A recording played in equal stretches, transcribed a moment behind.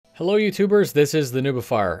Hello YouTubers, this is the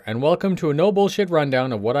Noobifier, and welcome to a no bullshit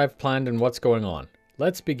rundown of what I've planned and what's going on.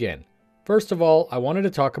 Let's begin. First of all, I wanted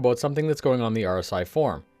to talk about something that's going on the RSI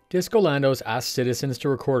forum. Disco Lando's asked citizens to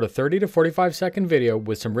record a 30 to 45 second video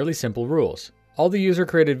with some really simple rules. All the user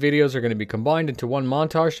created videos are going to be combined into one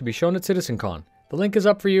montage to be shown at CitizenCon. The link is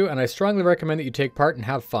up for you and I strongly recommend that you take part and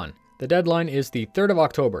have fun. The deadline is the 3rd of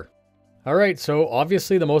October. Alright, so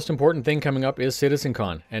obviously the most important thing coming up is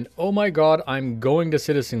CitizenCon, and oh my god, I'm going to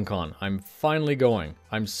CitizenCon. I'm finally going.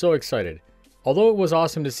 I'm so excited. Although it was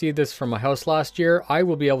awesome to see this from my house last year, I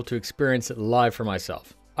will be able to experience it live for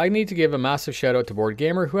myself. I need to give a massive shout out to Board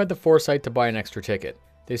Gamer who had the foresight to buy an extra ticket.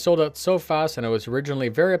 They sold out so fast and I was originally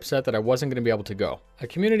very upset that I wasn't going to be able to go. A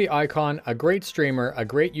community icon, a great streamer, a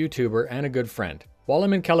great YouTuber, and a good friend. While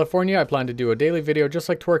I'm in California, I plan to do a daily video just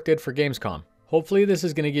like Twerk did for Gamescom. Hopefully this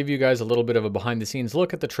is going to give you guys a little bit of a behind the scenes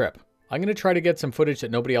look at the trip. I'm going to try to get some footage that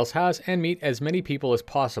nobody else has and meet as many people as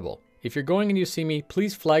possible. If you're going and you see me,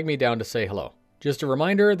 please flag me down to say hello. Just a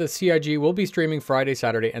reminder, the CIG will be streaming Friday,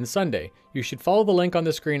 Saturday, and Sunday. You should follow the link on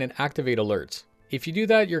the screen and activate alerts. If you do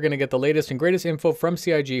that, you're going to get the latest and greatest info from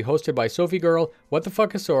CIG hosted by Sophie Girl, What the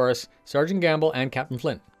Fuckasaurus, Sergeant Gamble, and Captain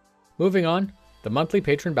Flint. Moving on, the monthly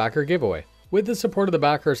patron backer giveaway. With the support of the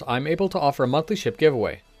backers, I'm able to offer a monthly ship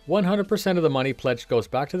giveaway. 100% of the money pledged goes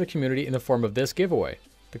back to the community in the form of this giveaway.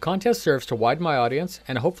 The contest serves to widen my audience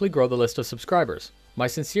and hopefully grow the list of subscribers. My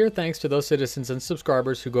sincere thanks to those citizens and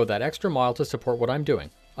subscribers who go that extra mile to support what I'm doing.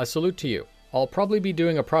 A salute to you. I'll probably be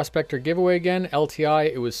doing a prospector giveaway again,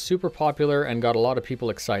 LTI. It was super popular and got a lot of people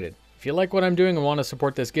excited. If you like what I'm doing and want to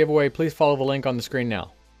support this giveaway, please follow the link on the screen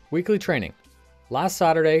now. Weekly training. Last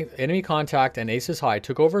Saturday, Enemy Contact and Aces High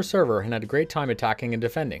took over a server and had a great time attacking and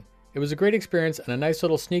defending. It was a great experience and a nice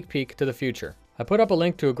little sneak peek to the future. I put up a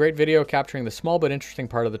link to a great video capturing the small but interesting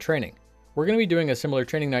part of the training. We're going to be doing a similar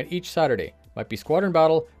training night each Saturday. Might be Squadron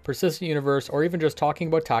Battle, Persistent Universe, or even just talking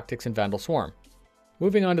about tactics in Vandal Swarm.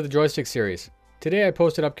 Moving on to the joystick series. Today I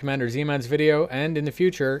posted up Commander Z-Man's video, and in the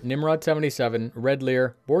future, Nimrod77, Red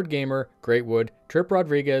Lear, Board Gamer, GreatWood, Trip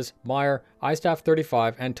Rodriguez, Meyer,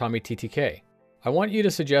 iStaff35, and Tommy TTK. I want you to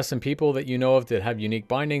suggest some people that you know of that have unique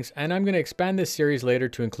bindings, and I'm going to expand this series later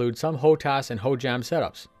to include some HOTAS and HOJAM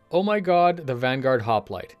setups. Oh my god, the Vanguard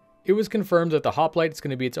Hoplite. It was confirmed that the Hoplite is going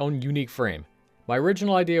to be its own unique frame. My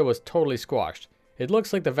original idea was totally squashed. It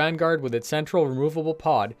looks like the Vanguard with its central removable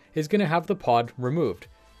pod is going to have the pod removed.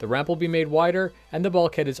 The ramp will be made wider, and the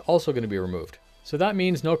bulkhead is also going to be removed. So that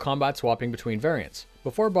means no combat swapping between variants.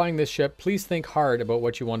 Before buying this ship, please think hard about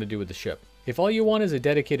what you want to do with the ship. If all you want is a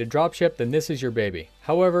dedicated dropship, then this is your baby.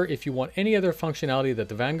 However, if you want any other functionality that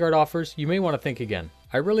the Vanguard offers, you may want to think again.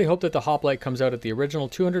 I really hope that the Hoplite comes out at the original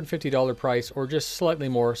 $250 price or just slightly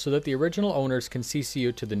more so that the original owners can CC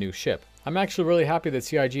you to the new ship. I'm actually really happy that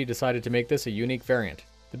CIG decided to make this a unique variant.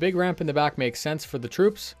 The big ramp in the back makes sense for the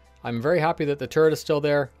troops. I'm very happy that the turret is still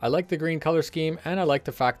there. I like the green color scheme and I like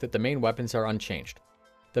the fact that the main weapons are unchanged.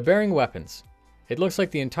 The bearing weapons. It looks like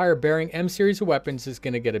the entire bearing M series of weapons is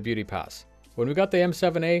going to get a beauty pass. When we got the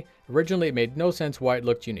M7A, originally it made no sense why it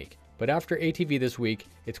looked unique, but after ATV this week,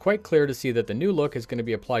 it's quite clear to see that the new look is going to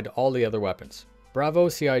be applied to all the other weapons. Bravo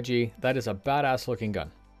CIG, that is a badass looking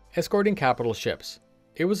gun. Escorting capital ships.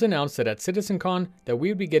 It was announced that at CitizenCon that we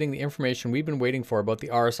would be getting the information we've been waiting for about the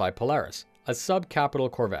RSI Polaris, a sub-capital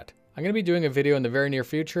corvette. I'm going to be doing a video in the very near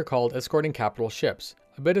future called Escorting Capital Ships,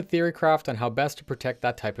 a bit of theory craft on how best to protect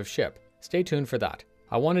that type of ship. Stay tuned for that.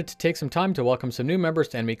 I wanted to take some time to welcome some new members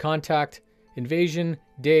to Enemy Contact. Invasion,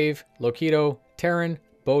 Dave, Lokito, Terran,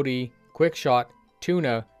 Bodhi, Quickshot,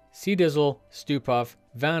 Tuna, C-Dizzle, Stupuff,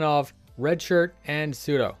 Vanov, Redshirt, and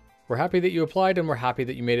Pseudo. We're happy that you applied and we're happy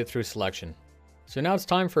that you made it through selection. So now it's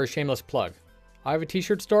time for a shameless plug. I have a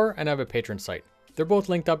t-shirt store and I have a patron site. They're both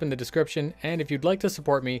linked up in the description, and if you'd like to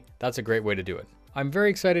support me, that's a great way to do it. I'm very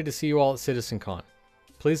excited to see you all at CitizenCon.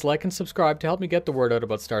 Please like and subscribe to help me get the word out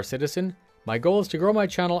about Star Citizen. My goal is to grow my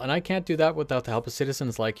channel and I can't do that without the help of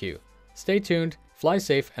citizens like you. Stay tuned, fly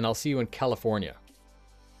safe, and I'll see you in California.